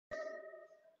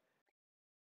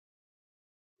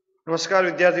નમસ્કાર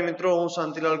વિદ્યાર્થી મિત્રો, હું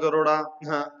શાંતિલાલ ગરોડા.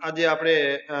 આજે આપણે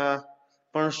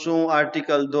ભણશું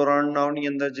આર્ટિકલ ધોરણ 9 ની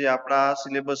અંદર જે આપણા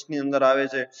સિલેબસની અંદર આવે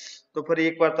છે. તો ફરી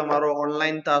એકવાર તમારો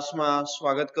ઓનલાઈન તાસમાં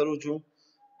સ્વાગત કરું છું.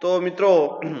 તો મિત્રો,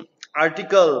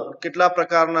 આર્ટિકલ કેટલા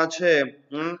પ્રકારના છે?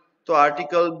 તો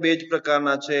આર્ટિકલ બે જ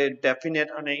પ્રકારના છે,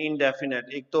 ડેફિનેટ અને ઇનડેફિનેટ.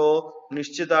 એક તો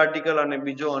નિશ્ચિત આર્ટિકલ અને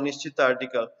બીજો અનિશ્ચિત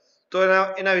આર્ટિકલ. તો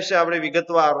એના વિશે આપણે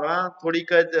વિગતવાર થોડીક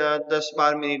જ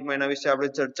 10-12 મિનિટમાં એના વિશે આપણે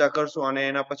ચર્ચા કરશું, અને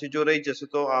એના પછી જો રહી જશે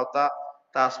તો આવતા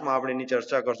તાસમાં આપણે એની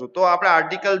ચર્ચા કરશું. તો આપણે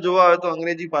આર્ટિકલ જોવા હોય તો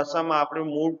અંગ્રેજી ભાષામાં આપણે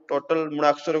ટોટલ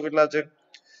મૂળાક્ષરો કેટલા છે?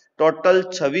 ટોટલ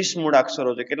 26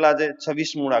 મૂળાક્ષરો છે. કેટલા છે?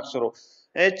 26 મૂળાક્ષરો.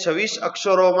 એ 26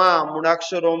 અક્ષરોમાં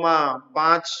મૂળાક્ષરોમાં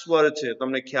 5 સ્વર છે.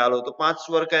 તમને ખ્યાલ હોય તો 5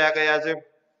 સ્વર કયા કયા છે?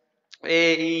 એ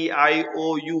ઈ આઈ ઓ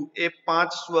યુ એ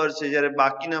 5 સ્વર છે, જ્યારે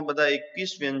બાકીના બધા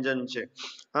 21 વ્યંજન છે.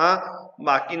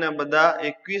 બાકીના બધા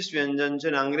 21 વ્યંજન છે.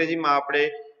 અંગ્રેજીમાં આપણે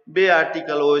બે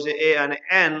આર્ટિકલ હોય છે, એ અને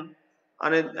એન,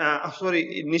 અને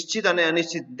સોરી, નિશ્ચિત અને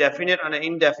અનિશ્ચિત, ડેફિનેટ અને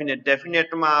ઇનડેફિનેટ.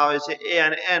 ડેફિનેટમાં આવે છે એ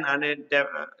અને એન, અને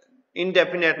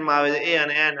ઇનડેફિનેટમાં આવે છે એ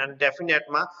અને એન, અને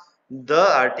ડેફિનેટમાં ધ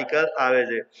આર્ટિકલ આવે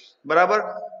છે. બરાબર.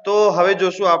 તો હવે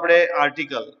જોશું આપણે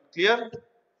આર્ટિકલ. ક્લિયર?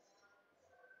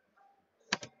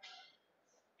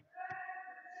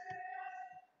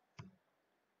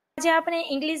 આજે આપણે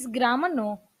ઇંગ્લિશ ગ્રામરનો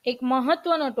એક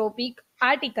મહત્વનો ટોપિક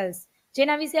આર્ટિકલ્સ,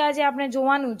 જેના વિશે આજે આપણે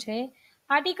જોવાનું છે.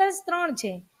 આર્ટિકલ્સ 3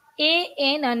 છે, એ,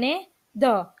 એન અને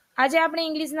ધ. આજે આપણે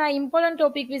ઇંગ્લિશના ઇમ્પોર્ટન્ટ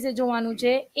ટોપિક વિશે જોવાનું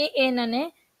છે, એ, એન અને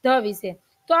ધ વિશે.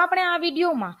 તો આપણે આ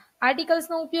વિડીયોમાં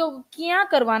આર્ટિકલ્સનો ઉપયોગ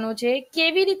ક્યાં કરવાનો છે,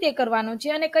 કેવી રીતે કરવાનો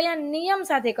છે અને કયા નિયમ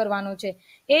સાથે કરવાનો છે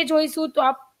એ જોઈશું. તો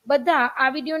આપ બધા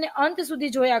આ વિડીયોને અંત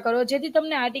સુધી જોયા કરો, જેથી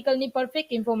તમને આર્ટિકલની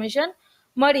પરફેક્ટ ઇન્ફોર્મેશન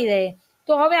મળી રહે.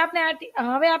 તો હવે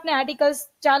આપણે આર્ટિકલ્સ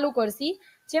ચાલુ કરશી,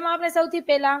 જેમાં આપણે સૌથી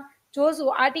પહેલા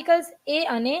જોશું આર્ટિકલ્સ એ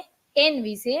અને એન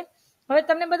વિશે. હવે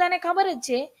તમને બધાને ખબર જ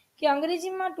છે કે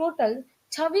અંગ્રેજીમાં ટોટલ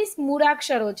 26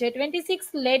 મૂળાક્ષરો છે,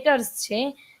 26 લેટર્સ છે.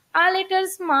 આ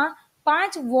લેટર્સમાં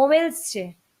 5 વોવેલ્સ છે.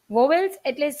 વોવેલ્સ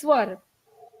એટલે સ્વર,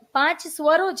 5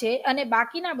 સ્વરો છે, અને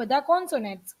બાકીના બધા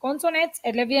કોન્સોનેટ્સ. કોન્સોનેટ્સ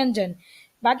એટલે વ્યંજન.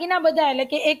 બાકીના બધા એટલે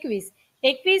કે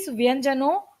 21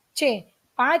 વ્યંજનો છે.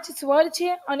 5 સ્વર છે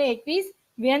અને 21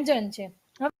 વ્યંજન છે.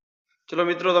 ચલો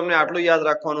મિત્રો, તમને આટલું યાદ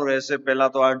રાખવાનું રહેશે પહેલા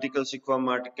તો આર્ટિકલ શીખવા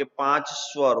માટે, કે 5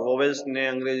 સ્વર, વોવેલ્સ ને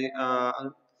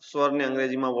સ્વરને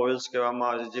અંગ્રેજીમાં વોવેલ્સ કહેવામાં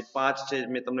આવે છે. જે 5 છે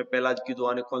મેં તમને પહેલા જ કીધું,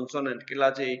 અને કોન્સોનન્ટ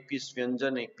કેટલા છે? 21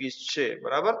 વ્યંજન 21 છે.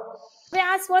 બરાબર. હવે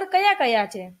આ સ્વર કયા કયા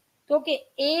છે? તો કે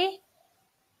એ,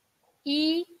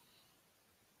 ઈ,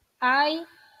 આઈ,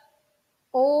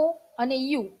 ઓ અને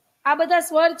યુ. આ બધા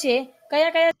સ્વર છે.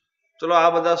 કયા કયા? ચલો, આ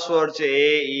બધા સ્વર છે, એ,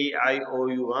 ઈ, આઈ, ઓ,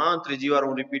 યુ. ત્રીજી વાર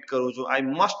હું રિપીટ કરું છું. I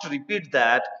must repeat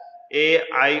that. A,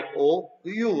 I, O,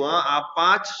 you. આ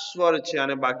 5 સ્વર છે,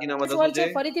 અને બાકીના બધા સ્વર શું છે?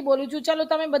 છે? ફરીથી બોલું છું, ચાલો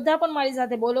તમે બધા પણ મારી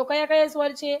સાથે બોલો. કયા કયા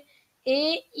સ્વર છે? એ,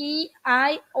 ઈ,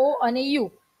 આઈ, ઓ અને યુ.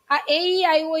 આ એ, ઈ,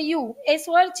 આઈ, ઓ, યુ એ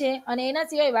સ્વર છે, અને એના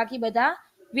સિવાય બાકી બધા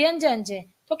વ્યંજન છે.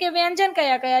 તો કે વ્યંજન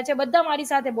કયા કયા છે? બધા મારી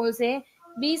સાથે બોલશે.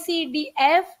 બી, સી, ડી,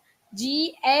 એફ, જી,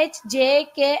 એચ, જે,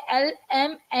 કે, એલ,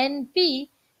 એમ, એન, પી,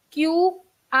 ક્યુ,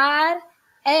 આર,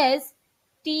 એસ,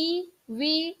 ટી,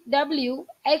 વી, ડબલ્યુ,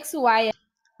 એક્સ, વાય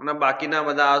અને બાકીના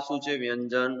બધા આ શું છે?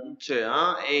 વ્યંજન છે.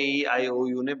 એ, ઈ, આઈ, ઓ,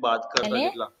 યુ ને બાદ કરતા અને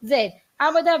જેટલા. ઝેડ.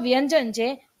 આ બધા વ્યંજન છે.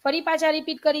 ફરી પાછા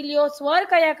રિપીટ કરી લ્યો. સ્વર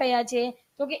કયા કયા છે?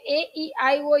 તો કે એ, ઈ,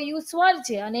 આઈ, ઓ, યુ સ્વર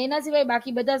છે, અને એના સિવાય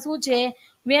બાકી બધા શું છે?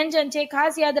 વ્યંજન છે.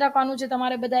 ખાસ યાદ રાખવાનું છે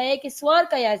તમારે બધાએ કે સ્વર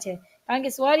કયા છે, કારણ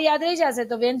કે સ્વર યાદ રહી જશે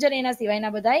તો વ્યંજન એના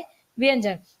સિવાયના બધા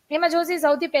વ્યંજન. એમાં જોશી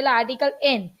સૌથી પહેલા આર્ટિકલ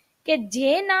એન, કે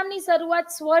જે નામની શરૂઆત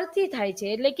સ્વરથી થાય છે,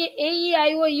 એટલે કે એ, ઈ,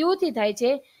 આઈ, ઓ, યુ થી થાય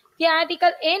છે, ત્યાં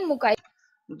આર્ટિકલ એન મુકાય.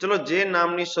 ચલો, જે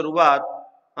નામની શરૂઆત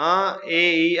એ,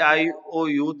 ઈ, આઈ, ઓ,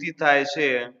 યુ થી થાય છે,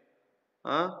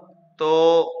 તો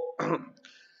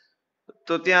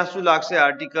તો ત્યાં શું લાગશે?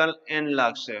 આર્ટિકલ એન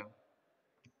લાગશે.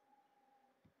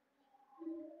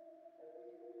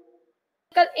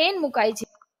 એન મુકાય છે.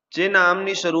 જે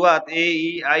નામની શરૂઆત એ,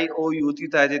 ઈ, આઈ, ઓ, યુ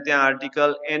થી થાય છે, ત્યાં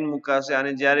આર્ટિકલ એન મુકાશે.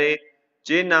 અને જ્યારે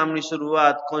જે નામની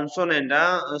શરૂઆત કોન્સોનન્ટ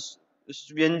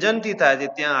વ્યંજન થી થાય છે,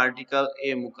 ત્યાં આર્ટિકલ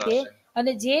એ મુકાશે.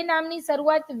 અને જે નામની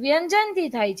શરૂઆત વ્યંજન થી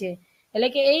થાય છે, એટલે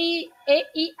કે એ,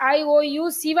 ઈ, આઈ, ઓ, યુ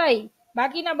સિવાય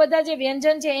બાકીના બધા જે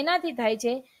વ્યંજન છે એનાથી થાય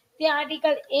છે, ત્યાં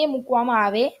આર્ટિકલ એ મૂકવામાં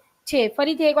આવે છે.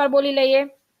 ફરીથી એકવાર બોલી લઈએ,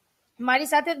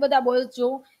 મારી સાથે જ બધા બોલજો.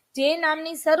 જે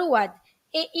નામની શરૂઆત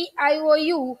એ, ઈ, આઈ, ઓ,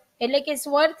 યુ એટલે કે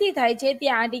સ્વરથી થાય છે,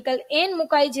 ત્યાં આર્ટિકલ એન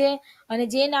મુકાય છે. અને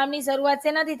જે નામની શરૂઆત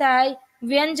શેનાથી થાય?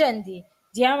 વ્યંજનથી.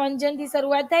 જ્યાં વ્યંજનથી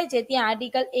શરૂઆત થાય છે ત્યાં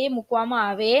આર્ટિકલ એ મૂકવામાં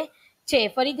આવે છે.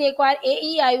 ફરીથી એકવાર, એ,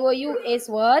 ઈ, આઈ, ઓ, યુ એ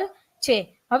સ્વર છે.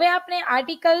 હવે આપણે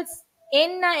આર્ટિકલ્સ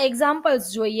એન ના એક્ઝામ્પલ્સ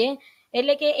જોઈએ.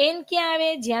 એટલે કે એન ક્યાં આવે?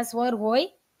 જ્યાં સ્વર હોય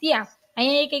ત્યાં.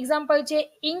 અહીંયા એક એક્ઝામ્પલ છે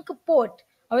ઇન્ક પોટ.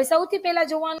 હવે સૌથી પહેલા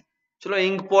જોવાનું, ચલો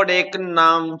ઇન્કપોટ એક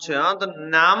નામ છે. હા, તો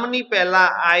નામની પહેલા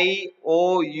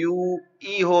IOUE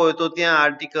હોય તો ત્યાં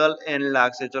આર્ટિકલ એન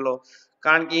લાગશે. ચલો,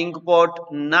 કારણ કે ઇન્કપોટ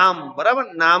નામ, બરાબર,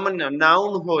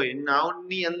 નાઉન હોય, નાઉન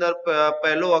ની અંદર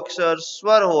પહેલો અક્ષર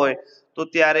સ્વર હોય તો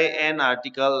ત્યારે એન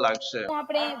આર્ટિકલ લાગશે.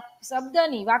 આપણે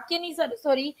શબ્દની વાક્યની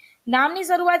સોરી નામની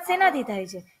શરૂઆત શેનાથી થાય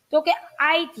છે? તો કે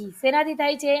આઈ થી. શેનાથી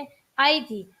થાય છે? આઈ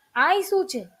થી. આઈ શું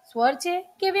છે? સ્વર છે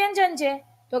કે વ્યંજન છે?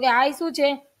 તો કે આઈ શું છે?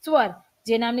 સ્વર.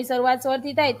 જે નામની શરૂઆત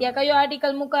સ્વરથી થાય ત્યાં કયો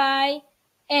આર્ટિકલ મુકાય?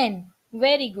 એન.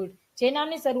 Very good. જે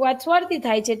નામની શરૂઆત સ્વરથી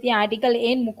થાય છે ત્યાં આર્ટિકલ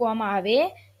એન મૂકવામાં આવે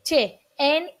છે.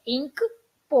 N ink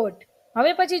pot.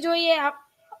 હવે પછી જોઈએ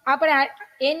આપણે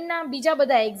એનના બીજા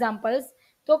બધા એક્ઝામ્પલ્સ.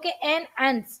 તો કે એન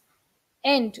આન્સ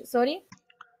એન્ટ સોરી.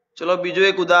 ચલો બીજું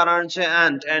એક ઉદાહરણ છે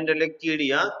એન્ટ. એન્ટ એટલે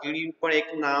કીડી. હા, કીડી પણ એક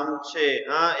નામ છે.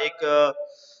 હા, એક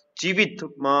જીવિત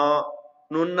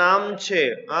નું નામ છે.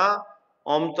 હા,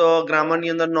 આમ તો ગ્રામર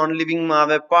ની અંદર નોન લિવિંગ માં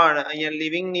આવે, પણ અહીંયા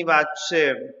લિવિંગ ની વાત છે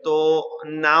તો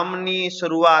નામની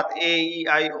શરૂઆત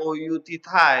AEIOU થી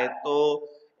થાય તો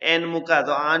એન મુકાય.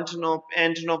 તો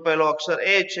એન્ટ નો પહેલો અક્ષર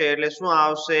એ છે એટલે શું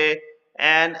આવશે?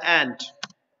 N ant.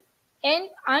 એન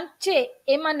આંટ છે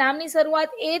એમાં નામની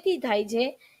શરૂઆત એ થી થાય છે.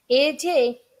 એ છે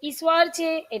ઈ સ્વર છે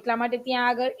એટલા માટે ત્યાં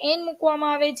આગળ એન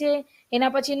મૂકવામાં આવે છે.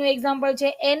 એના પછીનું એક્ઝામ્પલ છે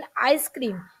એન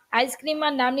આઈસ્ક્રીમ.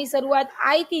 આઈસ્ક્રીમમાં નામની શરૂઆત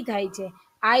આઈ થી થાય છે.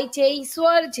 આઈ છે ઈ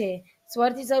સ્વર છે.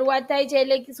 સ્વરથી શરૂઆત થાય છે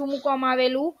એટલે શું મૂકવામાં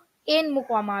આવેલું? એન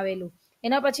મૂકવામાં આવેલું.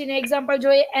 એના પછીનું એક્ઝામ્પલ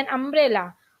જોઈએ એન અમ્બ્રેલા.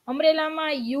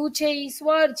 અમ્બ્રેલામાં યુ છે ઈ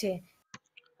સ્વર છે.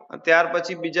 ત્યાર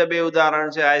પછી બીજા બે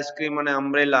ઉદાહરણ છે આઈસ્ક્રીમ અને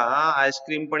અમ્બ્રેલા.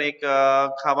 આઈસ્ક્રીમ પણ એક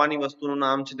ખાવાની વસ્તુનું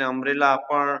નામ છે ને અમ્બ્રેલા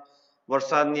પણ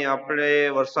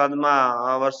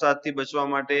વરસાદથી બચવા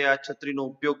માટે આ છત્રીનો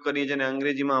ઉપયોગ કરીએ છીએ અને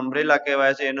અંગ્રેજીમાં અમ્બ્રેલા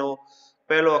કહેવાય છે. એનો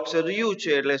પહેલો અક્ષર યુ છે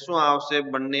એટલે શું આવશે?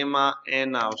 બંનેમાં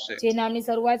એન આવશે. જે નામની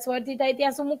શરૂઆત સ્વરથી થાય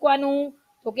ત્યાં શું મૂકવાનું?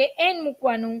 તો કે એન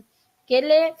મૂકવાનું. કે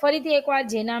એટલે ફરીથી એકવાર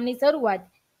જે નામની શરૂઆત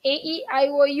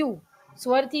AEIOU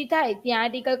સ્વરથી થાય ત્યાં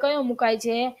આર્ટિકલ કયો મુકાય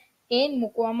છે? એન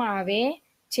મૂકવામાં આવે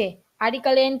છે.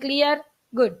 Article N clear?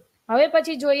 ગુડ. હવે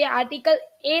પછી જોઈએ આર્ટિકલ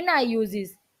એ ના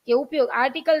યુઝિસ કે ઉપયોગ.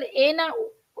 આર્ટિકલ એ ના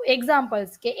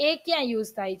એક્ઝામ્પલ્સ કે એ ક્યાં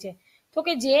યુઝ થાય છે? તો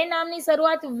કે જે નામની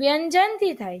શરૂઆત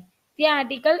વ્યંજનથી થાય ત્યાં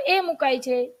આર્ટિકલ એ મુકાય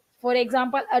છે. For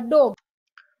example a dog.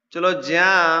 ચલો,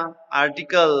 જ્યાં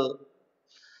આર્ટિકલ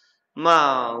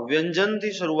માં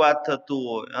વ્યંજનથી શરૂઆત થતું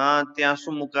હોય ત્યાં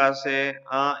શું મુકાશે?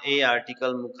 એ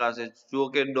આર્ટિકલ મુકાશે. જુઓ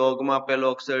કે ડોગમાં પહેલો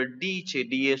અક્ષર ડી છે.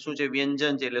 ડી એ શું છે?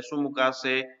 વ્યંજન છે એટલે શું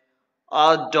મુકાશે? A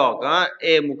dog.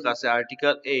 એ મુકાશે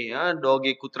આર્ટિકલ એ. ડોગ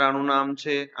એ કૂતરાનું નામ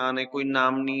છે અને કોઈ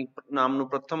નામનું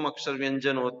પ્રથમ અક્ષર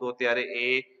વ્યંજન હોતું ત્યારે એ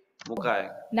મુકાય.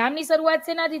 નામની શરૂઆત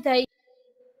શેનાથી થાય?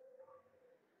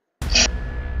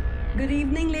 Good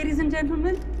evening, ladies and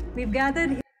gentlemen. We've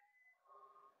gathered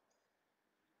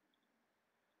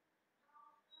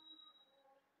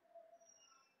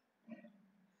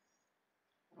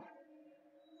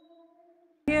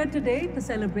here today to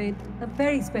celebrate a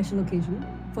very special occasion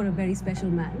for a very special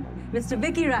man, Mr.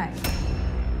 Vicky Rai.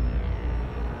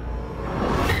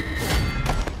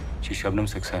 She's Shabnam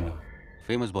Saxena,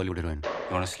 famous Bollywood heroine.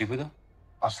 You want to sleep with her?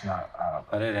 असला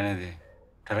अरे रहने दे.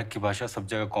 Truck की भाषा सब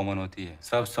जगह common होती है.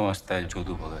 सब समझता है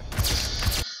जोधू भगत.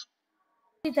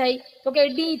 થાય તો કે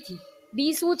ડી થી.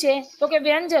 ડી શું છે? તો કે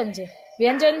વ્યંજન છે.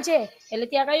 વ્યંજન છે એટલે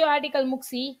ત્યાં કયો article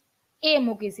મૂકશી? A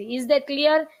મૂકીશી. Is that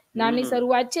clear? નામની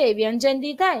શરૂઆત છે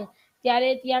વ્યંજનથી થાય ત્યારે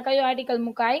ત્યાં કયો આર્ટિકલ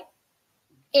મુકાય?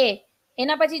 એ.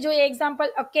 એના પછી જોઈએ એક્ઝામ્પલ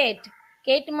અ કેટ.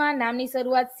 કેટમાં નામની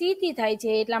શરૂઆત સી થી થાય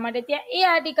છે એટલા માટે ત્યાં એ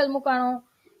આર્ટિકલ મુકાણો.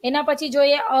 એના પછી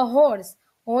જોઈએ અ હોર્સ.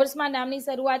 હોર્સમાં નામની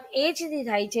શરૂઆત એચ થી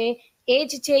થાય છે.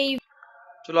 એચ છે ઈ.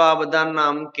 ચલો, આ બધા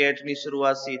નામ કેટ ની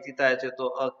શરૂઆત સી થી થાય છે તો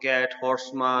અ કેટ.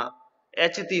 હોર્સમાં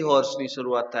એચ થી હોર્સ ની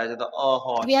શરૂઆત થાય છે તો અ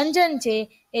હોર્સ. વ્યંજન છે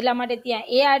એટલા માટે ત્યાં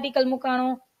એ આર્ટિકલ મુકાણો.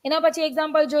 એના પછી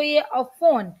એક્ઝામ્પલ જોઈએ અ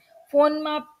ફોન.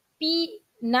 ફોનમાં પી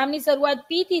નામની શરૂઆત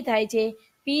પી થી થાય છે.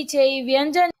 પી છે ઈ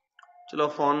વ્યંજન ચલો,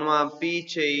 ફોનમાં પી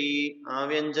છે ઈ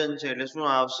વ્યંજન છે એટલે શું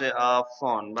આવશે?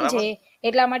 ફોન. બરાબર. છે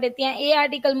એટલા માટે ત્યાં એ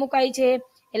આર્ટિકલ મુકાય છે.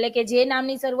 એટલે કે જે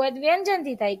નામની શરૂઆત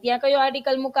વ્યંજનથી થાય ત્યાં કયો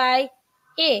આર્ટિકલ મુકાય?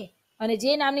 એ. અને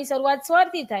જે નામની શરૂઆત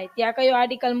સ્વરથી થાય ત્યાં કયો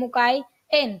આર્ટિકલ મુકાય?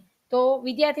 એન. તો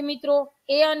વિદ્યાર્થી મિત્રો,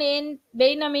 એ અને એન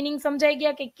બેયના મીનિંગ સમજાઈ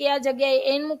ગયા કે કયા જગ્યાએ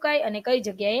એન મુકાય અને કઈ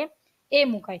જગ્યાએ એ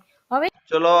મુકાય. હવે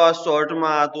ચલો, આ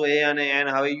શોર્ટમાં હતું એ અને એન.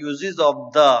 હવે uses of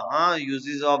the.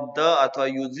 Uses of the અથવા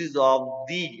યુઝિસ ઓફ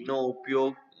ધી નો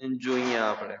ઉપયોગ જોઈએ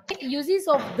આપણે. Uses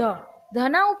of the.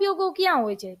 ધના ઉપયોગો ક્યાં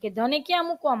હોય છે કે ધને ક્યાં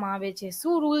મૂકવામાં આવે છે?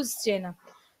 શું રૂલ્સ છે એના?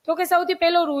 તો કે સૌથી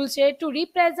પહેલો રૂલ છે ટુ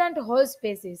રિપ્રેઝન્ટ હોલ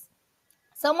સ્પેસીસ.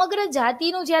 સમગ્ર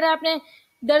જાતિનું જ્યારે આપણે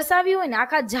દર્શાવ્યું હોય ને,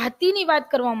 આખા જાતિની વાત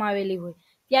કરવામાં આવેલી હોય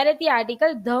ત્યારે ત્યાં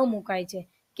આર્ટિકલ ધ મુકાય છે.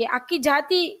 કે આખી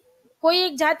જાતિ, કોઈ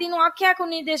એક જાતિનું આખું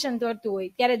નિર્દેશન કરતું હોય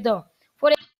ત્યારે ધ.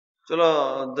 ફોર ચલો,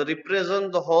 the represent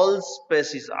the hall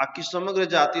spaces, આખી સમગ્ર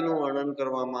જાતિનું વર્ણન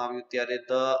કરવામાં આવ્યું ત્યારે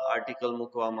ધ આર્ટિકલ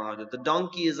મૂકવામાં આવ્યું. The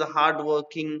donkey is a hard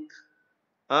working,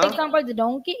 example, the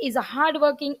donkey is a hard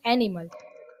working animal.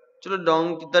 ચલો,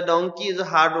 the donkey is a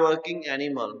hard working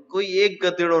animal. કોઈ એક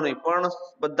ગધેડો નહીં પણ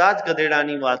બધા જ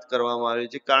ગધેડાની વાત કરવામાં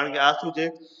આવી છે, કારણ કે આ શું છે,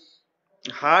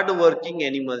 હાર્ડ વર્કિંગ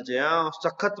એનિમલ છે.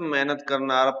 સખત મહેનત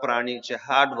કરનાર પ્રાણી છે,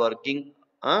 હાર્ડ વર્કિંગ.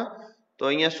 તો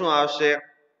અહીંયા શું આવશે,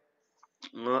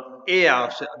 એ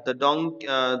આવશે. The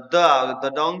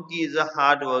donkey is a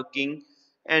hard working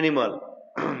animal.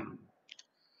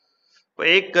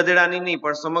 એક ગધેડાની નહીં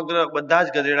પણ સમગ્ર બધા જ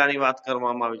ગધેડાની વાત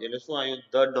કરવામાં આવી છે, એટલે શું આવ્યું,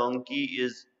 the donkey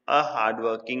is a hard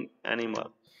working animal.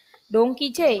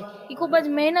 Donkey છે એ ખૂબ જ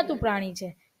મહેનતુ પ્રાણી છે.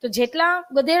 તો જેટલા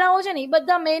ગધેડાઓ છે ને એ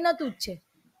બધા મહેનતુ જ છે.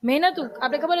 મહેનતુ,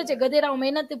 આપણે ખબર જ છે ગધેડાઓ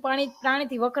મહેનતુ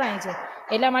પ્રાણીથી વખણાય છે,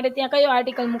 એટલા માટે ત્યાં કયો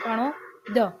આર્ટિકલ મૂકાણો,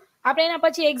 ધ. આપણે એના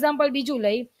પછી એક્ઝામ્પલ બીજું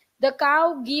લઈ, the cow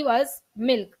give us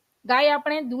milk. ગાય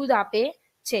આપણે દૂધ આપે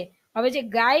છે. હવે જે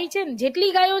ગાય છે ને,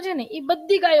 જેટલી ગાયો છે ને એ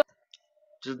બધી ગાયો,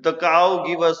 the cow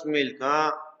give us milk.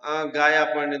 ગાય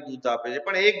આપણને દૂધ આપે છે,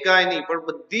 પણ એક ગાય નહીં પણ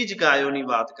બધી જ ગાયોની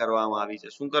વાત કરવામાં આવી છે.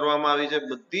 શું કરવામાં આવી છે,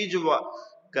 બધી જ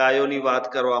ગાયોની વાત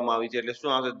કરવામાં આવી છે, એટલે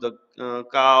શું આવશે, the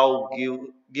cow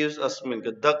gives us milk.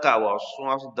 The cow આવશે.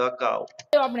 શું આવશે, ધ કાઉ.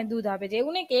 આપણે દૂધ આપે છે.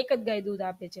 એવું નહીં કે એક જ ગાય દૂધ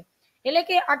આપે છે. એટલે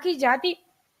કે આખી જાતિ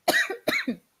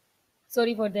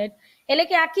સોરી ફોર ધેટ, એટલે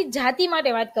કે આખી જાતિ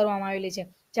માટે વાત કરવામાં આવેલી છે.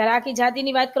 જ્યારે આખી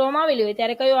જાતિની વાત કરવામાં આવેલી હોય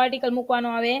ત્યારે કયો આર્ટિકલ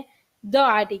મૂકવાનો આવે, ધ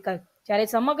આર્ટિકલ. જ્યારે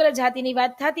સમગ્ર જાતિની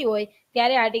વાત થતી હોય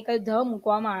ત્યારે આર્ટિકલ ધ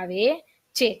મૂકવામાં આવે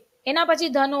છે. એના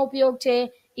પછી ધ નો ઉપયોગ છે,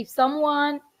 if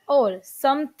someone or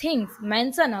સમથિંગ્સ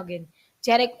mention again.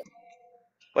 જ્યારે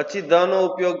પછી ધ નો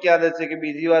ઉપયોગ ક્યારે છે કે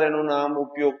બીજી વાર એનું નામ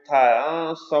ઉપયોગ થાય.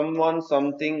 સમવન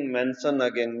સમથિંગ મેન્શન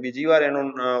અગેન, બીજી વાર એનો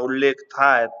ઉલ્લેખ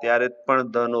થાય ત્યારે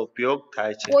પણ ધ નો ઉપયોગ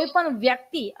થાય છે. કોઈ પણ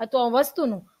વ્યક્તિ અથવા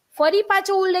વસ્તુનું ફરી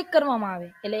પાછો ઉલ્લેખ કરવામાં આવે,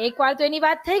 એટલે એકવાર તો એની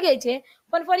વાત થઈ ગઈ છે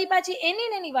પણ ફરી પાછી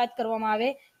એની વાત કરવામાં આવે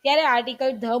ત્યારે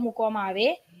આર્ટિકલ ધ મૂકવામાં આવે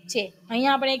છે.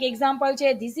 અહીંયા આપણે એક એક્ઝામ્પલ છે,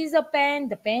 this is a pen,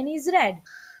 the pen is red.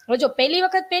 હવે જો પહેલી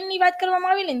વખત પેનની વાત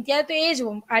કરવામાં આવેલી ને ત્યારે તો એ જ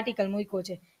આર્ટિકલ મૂક્યો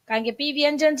છે, કારણ કે પી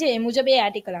વ્યંજન છે એ મુજબ એ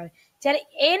આર્ટિકલ આવે. જ્યારે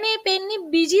એને પેનની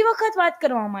બીજી વખત વાત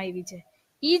કરવામાં આવી છે,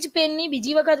 ઈ જ પેનની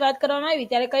બીજી વખત વાત કરવામાં આવી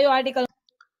ત્યારે કયો આર્ટિકલ,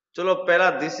 ચલો,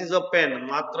 પહેલા ધીસ ઇઝ અ પેન,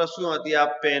 માત્ર શું હતી, આ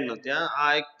પેન હતી. આ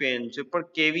એક પેન છે પણ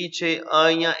કેવી છે,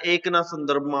 અહીંયા એકના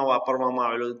સંદર્ભમાં વાપરવામાં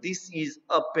આવેલો, ધીસ ઇઝ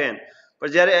અ પેન.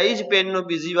 પણ જ્યારે એ જ પેનનો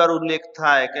બીજી વાર ઉલ્લેખ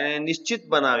થાય કે નિશ્ચિત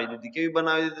બનાવી દીધી, કેવી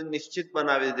બનાવી દીધી, નિશ્ચિત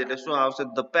બનાવી દીધી, એટલે શું આવશે,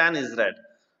 the pen is red.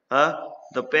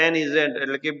 The pen is red,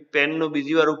 એટલે કે પેનનો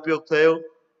બીજી વાર ઉપયોગ થયો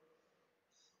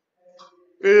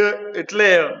એટલે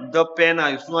ધ પેન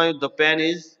આવ્યું. શું આવ્યું, ધ પેન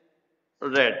ઇઝ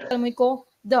રેડ. મૂકો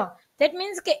ધ. ધેટ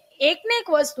મીન્સ કે એકને એક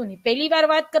વસ્તુની પહેલી વાર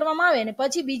વાત કરવામાં આવે ને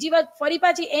પછી બીજી વાર ફરી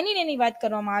પાછી એની વાત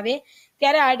કરવામાં આવે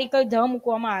ત્યારે આર્ટિકલ ધ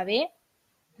મૂકવામાં આવે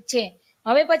છે.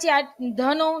 હવે પછી આ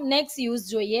ધ નો નેક્સ્ટ યુઝ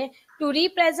જોઈએ, ટુ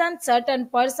રિપ્રેઝન્ટ સર્ટન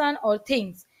પર્સન ઓર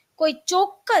થિંગ્સ. કોઈ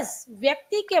ચોક્કસ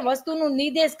વ્યક્તિ કે વસ્તુનું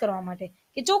નિર્દેશ કરવા માટે,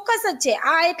 કે ચોક્કસ જ છે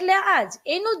આ એટલે આ જ,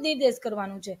 એનું જ નિર્દેશ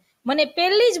કરવાનું છે. મને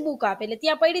પહેલી જ બુક આપ એટલે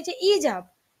ત્યાં પડી છે ઈ જ આપ,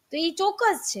 તો ઈ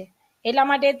ચોક્કસ છે એટલા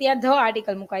માટે ત્યાં ધ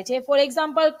આર્ટિકલ મુકાય છે. For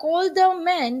example, call the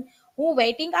main who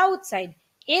waiting outside.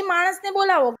 એ માણસને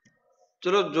બોલાવો.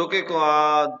 ચલો, જો કે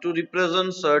two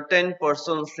represent certain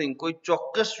person thing, કોઈ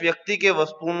ચોક્કસ વ્યક્તિ કે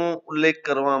વસ્તુનો ઉલ્લેખ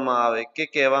કરવામાં આવે કે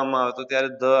કહેવામાં આવે તો ત્યારે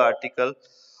ધ આર્ટિકલ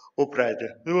વપરાય છે.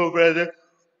 શું વપરાય છે,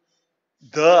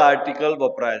 ધ આર્ટિકલ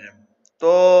વપરાય છે.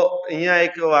 તો અહીંયા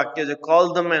એક વાક્ય છે, call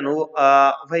the main who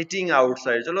waiting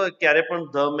outside. ચલો, ક્યારે પણ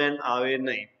ધ મેન આવે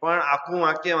નહીં, પણ આખું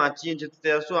વાક્ય વાંચીએ છીએ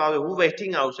ત્યારે શું આવે, હુ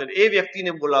વેઇટિંગ આઉટસાઇડ. એ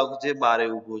વ્યક્તિને બોલાવો જે બહાર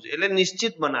ઊભો છે, એટલે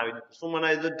નિશ્ચિત બનાવી દીધું. શું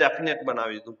બનાવી દીધું, ડેફિનેટ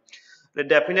બનાવી દીધું. એટલે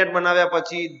ડેફિનેટ બનાવ્યા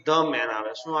પછી ધ મેન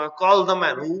આવે. શું આવે, call the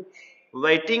main who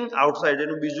waiting outside.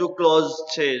 એનું બીજું ક્લોઝ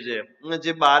છે,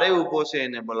 જે બારે ઊભો છે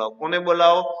એને બોલાવો. કોને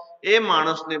બોલાવો, એ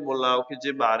માણસને બોલાવો કે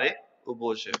જે બારે ઊભો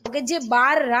છે, કે જે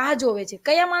બાર રાહ જોવે છે.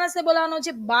 કયા માણસને બોલાવવાનો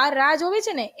છે, બાર રાહ જોવે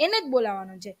છે ને એને જ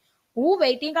બોલાવવાનો છે. હુ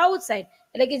વેઇટિંગ આઉટસાઇડ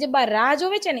એટલે કે જે બાર રાહ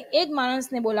જોવે છે ને એ જ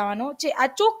માણસને બોલાવવાનો છે. આ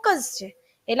ચોક્કસ છે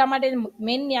એટલા માટે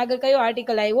મેન ની આગળ કયો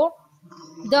આર્ટિકલ આવ્યો,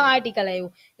 ધ આર્ટિકલ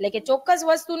આવ્યું. એટલે કે ચોક્કસ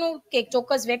વસ્તુનું કે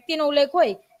ચોક્કસ વ્યક્તિનો ઉલ્લેખ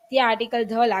હોય ત્યાં આર્ટિકલ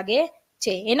ધ લાગે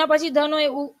છે. એના પછી ધ નો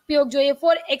ઉપયોગ જોઈએ,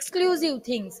 ફોર એક્સક્લુઝિવ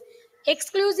થિંગ્સ.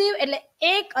 એક્સક્લુઝિવ એટલે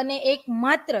એક અને એક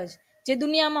માત્ર જ, જે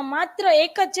દુનિયામાં માત્ર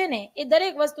એક જ છે ને એ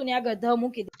દરેક વસ્તુની આગળ ધ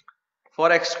મૂકી દે. ફોર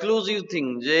એક્સક્લુઝિવ થિંગ,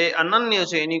 જે અનન્ય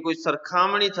છે, એની કોઈ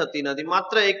સરખામણી થતી નથી,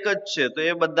 માત્ર એક જ છે, તો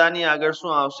એ બધાની આગળ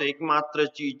શું આવશે, એકમાત્ર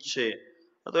ચીજ છે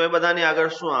તો એ બધાની આગળ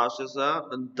શું આવશે,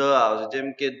 ધ આવશે. જેમ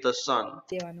કે ધ સન.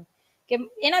 દેવાનું કે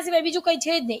એના સિવાય બીજું કઈ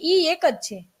છે જ નહીં, ઈ એક જ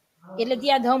છે એટલે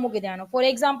ત્યાં ધ મૂકી દેવાનો. ફોર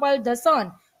એક્ઝામ્પલ ધ સન,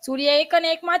 સૂર્ય એક અને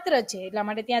એક માત્ર છે એટલા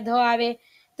માટે ત્યાં ધ આવે.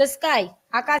 ધ સ્કાય,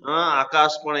 આકાશ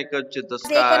આકાશ પણ એક જ છે, ધ એક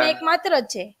અને સ્કાય. એક માત્ર જ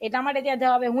છે એટલા માટે ત્યાં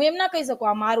ધ આવે. હું એમ ના કહી શકું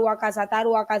આ મારું આકાશ, આ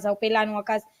તારું આકાશ, આ પેલાનું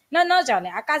આકાશ, ના ન ચાલે.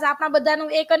 આકાશ આપણા બધાનું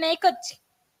એક અને એક જ છે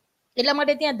એટલા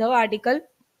માટે ત્યાં ધ આર્ટિકલ.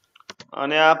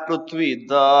 અને આ પૃથ્વી,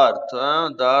 the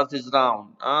earth is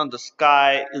round, the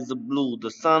sky is blue,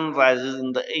 the sun rises in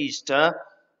the East.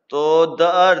 તો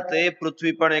ધ અર્થ એ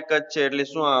પૃથ્વી પણ એક જ છે એટલે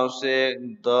શું આવશે?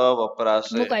 ધ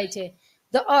વપરાશે. મુકાય છે.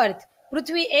 ધ અર્થ,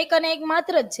 પૃથ્વી એક અને એક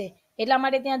માત્ર જ છે એટલા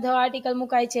માટે ત્યાં ધ આર્ટિકલ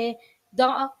મુકાય છે.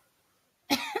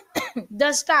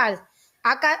 ધ સ્ટાર,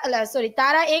 આકાશ સોરી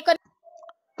તારા એક અને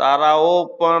તારાઓ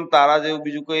પણ તારા જેવું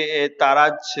બીજું કોઈ એ તારા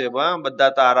જ છે,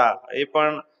 બધા તારા એ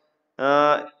પણ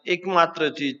એકમાત્ર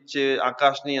ચીજ છે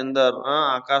આકાશની અંદર.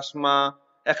 આકાશમાં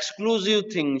એક્સક્લુઝિવ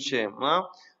થિંગ છે.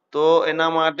 તો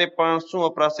એના માટે પણ શું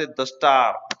વપરાશે? The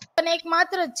star. એક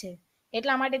માત્ર જ છે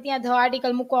એટલા માટે ત્યાં ધ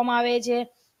આર્ટિકલ મૂકવામાં આવે છે.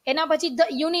 એના પછી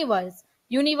ધ યુનિવર્સ,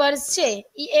 યુનિવર્સ છે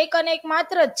એ એક અને એક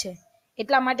માત્ર જ છે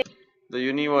એટલા માટે ધ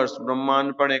યુનિવર્સ,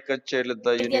 બ્રહ્માંડ પણ એક જ છે એટલે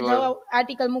ધ યુનિવર્સ. ધ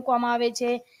આર્ટિકલ મૂકવામાં આવે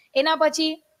છે. એના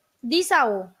પછી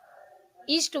દિશાઓ,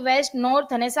 ઈસ્ટ, વેસ્ટ,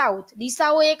 નોર્થ અને સાઉથ,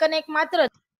 દિશાઓ એક અને એક માત્ર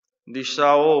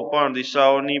દિશાઓ પણ,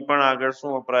 દિશાઓની પણ આગળ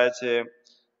શું વપરાય છે?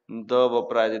 ધ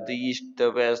વપરાય છે. The East,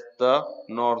 the waste, the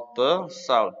north, the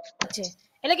south છે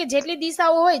એટલે કે જેટલી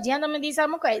દિશાઓ હોય જ્યાં તમને દિશા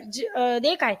મુકાય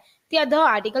દેખાય ત્યાં ધ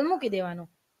આર્ટિકલ મૂકી દેવાનું.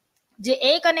 જે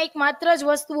એક અને એક માત્ર જ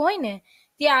વસ્તુ હોય ને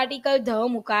ત્યાં આર્ટિકલ ધ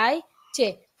મુકાય છે.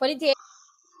 ફરીથી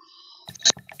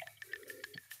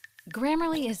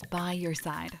Grammarly is by your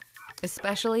side,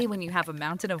 especially when you have a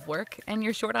mountain of work and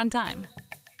you're short on time.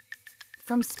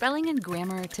 From spelling and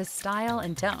grammar to style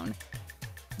and tone,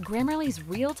 Grammarly's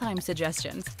real-time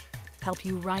suggestions help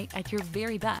you write at your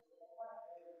very best.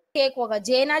 એક વખત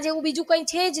જે એના જેવું બીજું કંઈ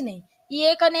છે જ નહીં, એ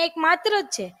એક અને એક માત્ર જ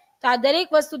છે. તો આ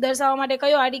દરેક વસ્તુ દર્શાવવા માટે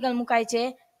કયો આર્ટિકલ મુકાય છે?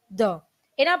 ધ.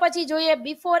 એના પછી જોઈએ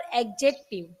બિફોર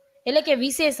એડજેક્ટિવ એટલે કે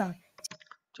વિશેષણ.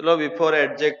 ચલો બિફોર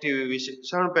એડજેક્ટિવ,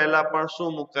 વિશેષણ પહેલા પણ શું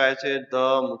મુકાય છે?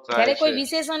 ધ મુકાય જ્યારે કોઈ છે.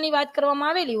 વિશેષણની વાત કરવામાં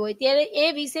આવેલી હોય ત્યારે એ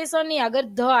વિશેષણની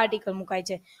આગળ ધ આર્ટિકલ મુકાય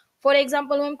છે. ફોર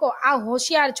એક્ઝામ્પલ હું એમ કહું આ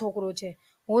હોશિયાર છોકરો છે.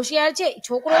 હોશિયાર છે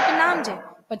છોકરો તો નામ છે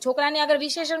પણ છોકરાની આગળ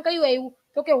વિશેષણ કયું આવ્યું?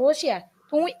 તો કે હોશિયાર.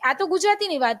 તો હું આ તો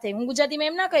ગુજરાતીની વાત થઈ, હું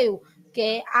ગુજરાતીમાં એમ ના કહ્યું કે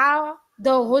આ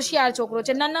ધ હોશિયાર છોકરો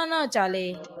છે. ના ના ના ચાલે.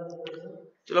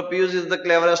 ચલો Piyush is the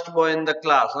cleverest boy in the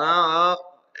class.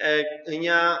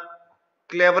 અહીંયા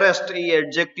ક્લેવરેસ્ટ એ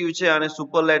એડજેક્ટિવ છે અને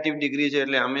સુપરલેટિવ ડિગ્રી છે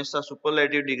એટલે હંમેશા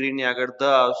સુપરલેટિવ ડિગ્રીની આગળ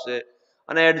ધ આવશે.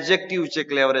 અને એડજેક્ટિવ છે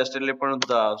ક્લેવરેસ્ટ એટલે પણ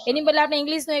ધ આવશે. એની બદલે આપણે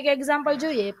ઇંગ્લિશનું એક એક્ઝામ્પલ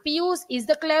જોઈએ. Piyush is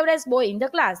the cleverest boy in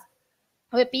the class.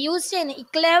 હવે પિયુષ છે ને એ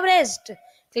ક્લેવરેસ્ટ,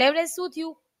 ક્લેવરેસ્ટ શું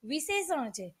થયું? વિશેષણ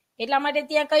છે એટલા માટે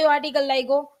ત્યાં કયો આર્ટિકલ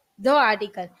લાગ્યો? The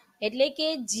article. એટલે કે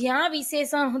જ્યાં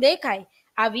વિશેષણ દેખાય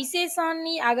આ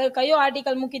વિશેષણની આગળ કયો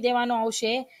આર્ટિકલ મૂકી દેવાનો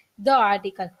આવશે? The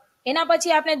article. એના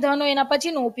પછી આપણે ધ નો એના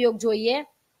પછીનો ઉપયોગ જોઈએ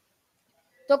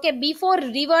તો કે બિફોર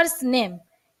રિવર્સ નેમ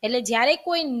એટલે જ્યારે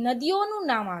કોઈ નદીઓનું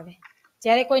નામ આવે,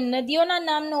 જ્યારે કોઈ નદીઓના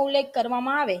નામનો ઉલ્લેખ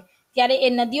કરવામાં આવે ત્યારે એ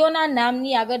નદીઓના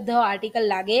નામની આગળ ધ આર્ટિકલ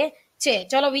લાગે છે.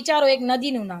 ચલો વિચારો એક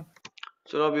નદીનું નામ.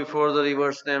 ચલો બિફોર ધ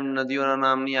રિવર્સ નેમ, નદીઓના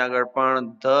નામની આગળ પણ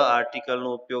ધ આર્ટિકલનો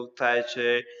ઉપયોગ થાય છે.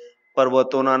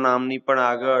 પર્વતોના નામની પણ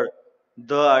આગળ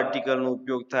ધ આર્ટિકલનો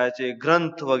ઉપયોગ થાય છે.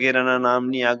 ગ્રંથ વગેરેના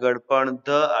નામની આગળ પણ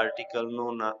ધ આર્ટિકલનો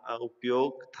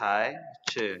ઉપયોગ થાય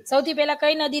છે. સૌથી પહેલા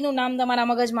કઈ નદીનું નામ તમારા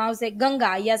મગજમાં આવશે?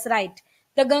 Ganga. Yes right.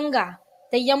 The Ganga,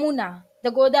 the Yamuna,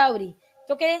 the Godavari.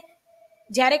 તો કે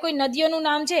જ્યારે કોઈ નદીઓનું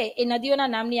નામ છે એ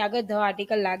નદીઓના નામની આગળ ધ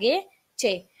આર્ટિકલ લાગે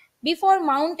છે. બિફોર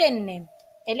માઉન્ટેન નેમ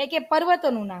એટલે કે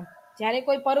પર્વતોનું નામ, જ્યારે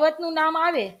કોઈ પર્વતનું નામ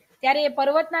આવે ત્યારે એ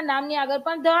પર્વતના નામની આગળ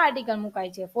પણ ધ આર્ટિકલ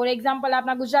મુકાય છે. ફોર એક્ઝામ્પલ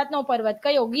આપણા ગુજરાતનો પર્વત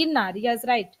કયો? ગિરનાર. Yes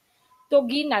right. તો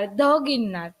ગિરનાર, ધ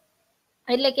ગિરનાર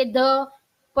એટલે કે ધ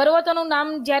પર્વતોનું નામ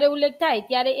જ્યારે ઉલ્લેખ થાય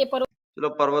ત્યારે એ ચલો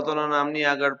પર્વતોના નામની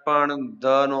આગળ પણ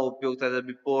ધ નો ઉપયોગ થાય છે.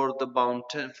 બિફોર ધ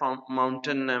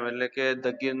માઉન્ટેન નેમ એટલે કે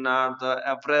ધ ગિરનાર, ધ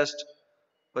એવરેસ્ટ,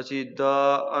 પછી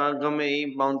ધ ગમે એ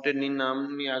માઉન્ટેનની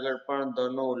નામની આગળ પણ ધ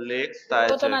નો ઉલ્લેખ થાય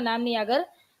છે. પર્વતોના નામની આગળ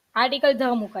આર્ટિકલ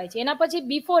ધ મુકાય છે. એના પછી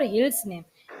બિફોર હિલ્સ નેમ,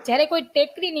 જ્યારે કોઈ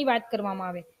ટેકરીની વાત કરવામાં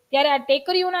આવે ત્યારે આ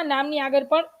ટેકરીઓના નામની આગળ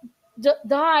પણ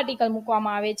ધ આર્ટિકલ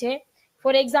મૂકવામાં આવે છે.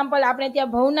 ફોર એક્ઝામ્પલ આપણે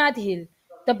ત્યાં Bhavnath hill,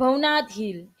 the Bhavnath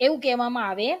hill એવું કહેવામાં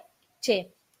આવે છે.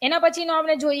 એના પછીનો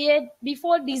આપણે જોઈએ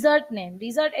બિફોર ડિઝર્ટ નેમ.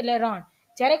 ડિઝર્ટ એટલે રણ.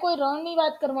 જ્યારે કોઈ રણની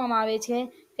વાત કરવામાં આવે છે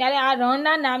ત્યારે આ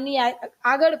રણના નામની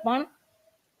આગળ પણ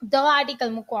ધ આર્ટિકલ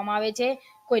મૂકવામાં આવે છે.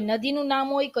 કોઈ નદીનું નામ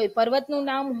હોય, કોઈ પર્વતનું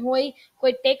નામ હોય,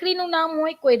 કોઈ ટેકરીનું નામ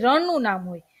હોય, કોઈ રણનું નામ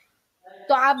હોય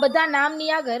તો આ બધા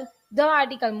નામની આગળ ધ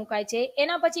આર્ટિકલ મુકાય છે.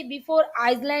 એના પછી બિફોર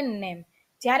આઇસલેન્ડ નેમ,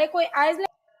 જ્યારે કોઈ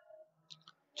આઇસલેન્ડ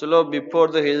ચલો બિફોર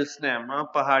ધ હિલ્સ નેમ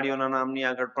પહાડીઓના નામની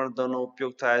આગળ પણ ધ નો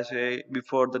ઉપયોગ થાય છે.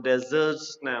 બિફોર ધ ડેઝર્ટ્સ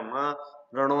નેમ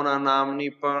રણોના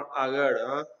નામની પણ આગળ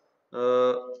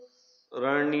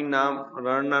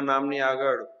રણના નામની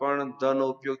આગળ પણ ધ નો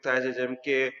ઉપયોગ થાય છે. જેમ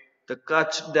કે ધ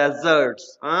કચ્છ ડેઝર્ટ્સ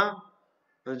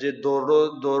જે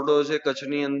દોરડો છે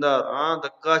કચ્છની અંદર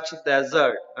the Kutch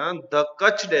dessert the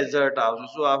Kutch dessert આવશે.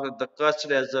 શું આવશે? The Kutch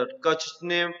dessert.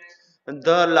 કચ્છને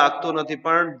ધ લાગતું નથી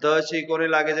પણ ધ છે કોને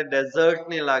લાગે છે? ડેઝર્ટ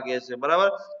ને લાગે છે. બરાબર.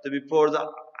 તો બિફોર ધ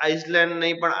આઇસલેન્ડ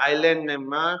નહીં પણ આઇલેન્ડ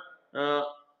નેમમાં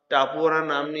ટાપુઓના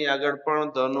નામની આગળ પણ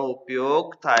ધ નો ઉપયોગ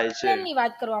થાય છે. આઇલેન્ડની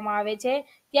વાત કરવામાં આવે છે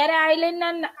ત્યારે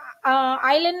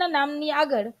આઇલેન્ડના નામની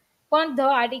આગળ પણ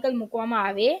ધ આર્ટિકલ મૂકવામાં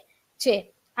આવે છે.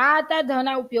 આ હતા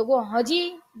ધના ઉપયોગો. હજી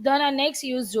ધના નેક્સ્ટ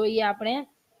યુઝ જોઈએ આપણે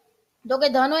તો કે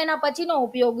ધનો એના પછીનો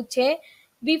ઉપયોગ છે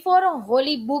બિફોર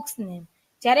હોલી બુક્સ ને.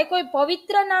 જ્યારે કોઈ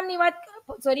પવિત્ર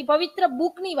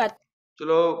બુકની વાત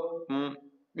ચલો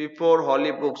બિફોર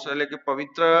હોલી બુક્સ એટલે કે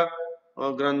પવિત્ર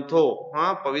ગ્રંથો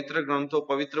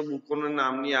પવિત્ર બુકોના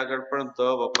નામની આગળ પણ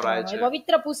ધ વપરાય છે.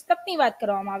 પવિત્ર પુસ્તકની વાત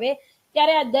કરવામાં આવે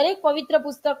ત્યારે આ દરેક પવિત્ર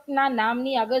પુસ્તકના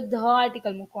નામની આગળ ધ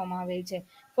આર્ટિકલ મૂકવામાં આવે છે.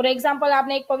 ફોર એક્ઝામ્પલ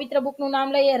આપણે એક પવિત્ર બુકનું નામ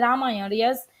લઈએ રામાયણ.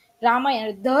 યસ,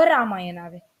 રામાયણ, ધ રામાયણ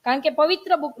આવે કારણ કે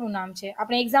પવિત્ર બુકનું નામ છે.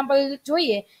 આપણે એક્ઝામ્પલ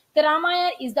જોઈએ તો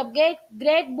Ramayana is the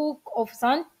great book of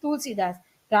સંત તુલસીદાસ.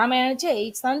 રામાયણ છે એ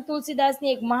સંત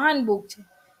તુલસીદાસની એક મહાન બુક છે.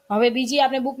 હવે બીજી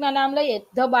આપણે બુકના નામ લઈએ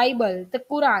ધ બાઇબલ, ધ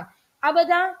કુરાન. આ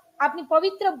બધા આપણી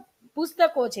પવિત્ર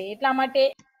પુસ્તકો છે. એટલા માટે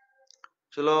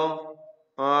ચલો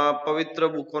પવિત્ર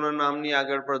બુકોના નામની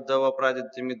આગળ પણ ધ વપરાય છે.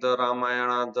 જેમ the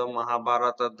Ramayana, the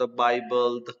Mahabharata, the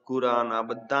Bible, the Quran. આ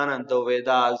બધાના ધ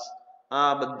વેદાસ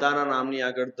આ બધાના નામની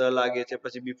આગળ ધ લાગે છે.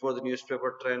 પછી before the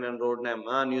newspaper train and road name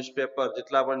newspaper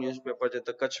જેટલા પણ ન્યૂઝપેપર છે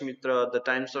ધ કચ્છ મિત્ર, the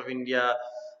times of India,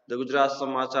 the Gujarat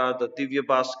સમાચાર, ધ દિવ્ય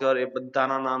ભાસ્કર એ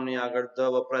બધાના નામની આગળ ધ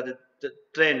વપરાય છે.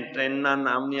 ટ્રેનના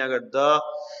નામની આગળ the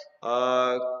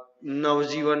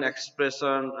Navjivan express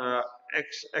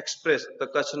the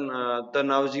Kutch the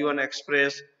Navjivan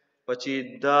express. પછી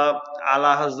ધ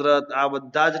આલા હઝરત. આ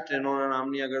બધા જ ટ્રેનોના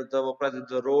નામની આગળ ધ વપરાય છે.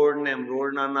 ધ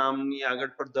રોડના નામની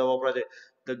આગળ પણ ધ વપરાય છે.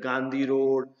 ધ ગાંધી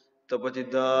રોડ, તો પછી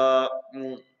ધ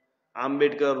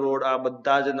આંબેડકર રોડ. આ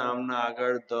બધા જ નામના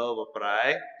આગળ ધ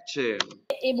વપરાય છે.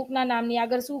 એ બુકના નામની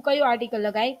આગળ શું કયું આર્ટિકલ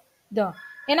લગાય? ધ.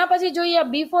 એના પછી જોઈએ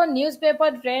before newspaper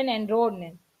train and road ને.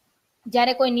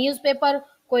 જ્યારે કોઈ ન્યૂઝપેપર,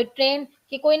 કોઈ ટ્રેન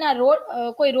કે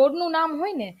કોઈ રોડનું નામ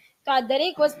હોય ને તો આ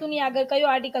દરેક વસ્તુની આગળ કયો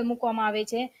આર્ટિકલ મૂકવામાં આવે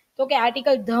છે? તો કે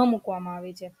આર્ટિકલ ધ મૂકવામાં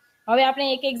આવે છે. હવે આપણે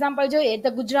એક એક્ઝામ્પલ જોઈએ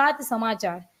ધ ગુજરાત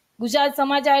સમાચાર. ગુજરાત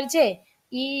સમાચાર છે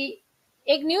એ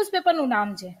એક ન્યૂઝપેપરનું નામ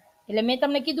છે. એટલે મેં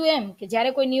તમને કીધું એમ કે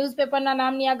જ્યારે કોઈ ન્યૂઝપેપરના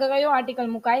નામની આગળ કયો આર્ટિકલ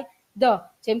મુકાય? ધ.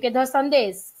 જેમ કે ધ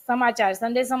સંદેશ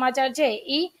સમાચાર છે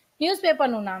એ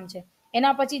ન્યૂઝપેપરનું નામ છે.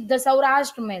 એના પછી ધ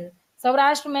સૌરાષ્ટ્ર મેલ.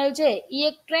 સૌરાષ્ટ્ર મેલ છે એ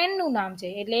એક ટ્રેનનું નામ છે.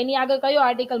 એટલે એની આગળ કયો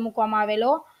આર્ટિકલ મૂકવામાં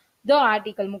આવેલો? ધ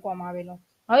આર્ટિકલ મૂકવામાં આવેલો.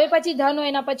 હવે પછી ધ નો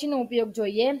એના પછીનો ઉપયોગ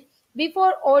જોઈએ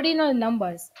before ordinal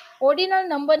numbers. Ordinal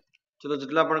number ચલો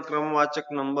જેટલા પણ ક્રમવાચક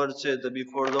નંબર છે ધ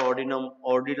બિફોર ધ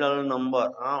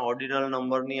ઓર્ડિનલ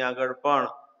નંબરની આગળ પણ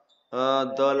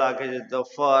ધ લાગે છે. The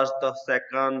first, the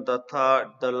second, the third,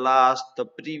 the last, the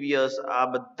previous. આ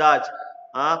બધા જ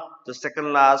ધ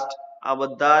સેકન્ડ લાસ્ટ આ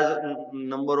બધા જ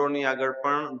નંબરોની આગળ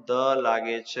પણ ધ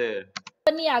લાગે છે.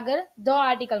 ની આગળ ધ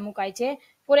આર્ટિકલ મુકાય છે.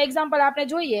 ફોર એક્ઝામ્પલ આપણે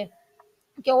જોઈએ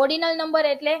કે ઓર્ડિનલ નંબર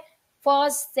એટલે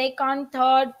ફર્સ્ટ, સેકન્ડ,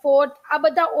 થર્ડ, ફોર્થ. આ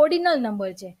બધા ઓર્ડિનલ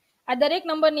નંબર છે. આ દરેક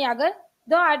નંબરની આગળ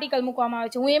ધ આર્ટિકલ મૂકવામાં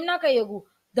આવે છે. હું એમ ના કહી શકું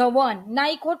ધ વન. ના,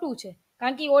 એ ખોટું છે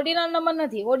કારણ કે ઓર્ડિનલ નંબર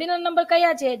નથી. ઓર્ડિનલ નંબર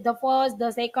કયા છે? The first,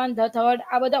 the second, the third.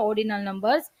 આ બધા ઓર્ડિનલ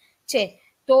નંબર્સ છે.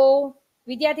 તો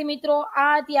વિદ્યાર્થી મિત્રો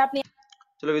આ હતી આપની.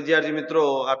 ચલો વિદ્યાર્થી મિત્રો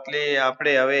આટલે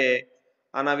આપણે હવે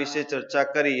આના વિશે ચર્ચા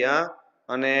કરી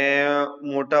અને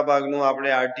મોટા ભાગનું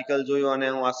આપણે આર્ટિકલ જોયું અને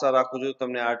હું આશા રાખું છું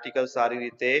તમને આર્ટિકલ સારી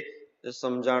રીતે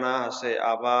સમજાણા હશે.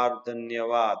 આભાર,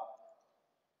 ધન્યવાદ.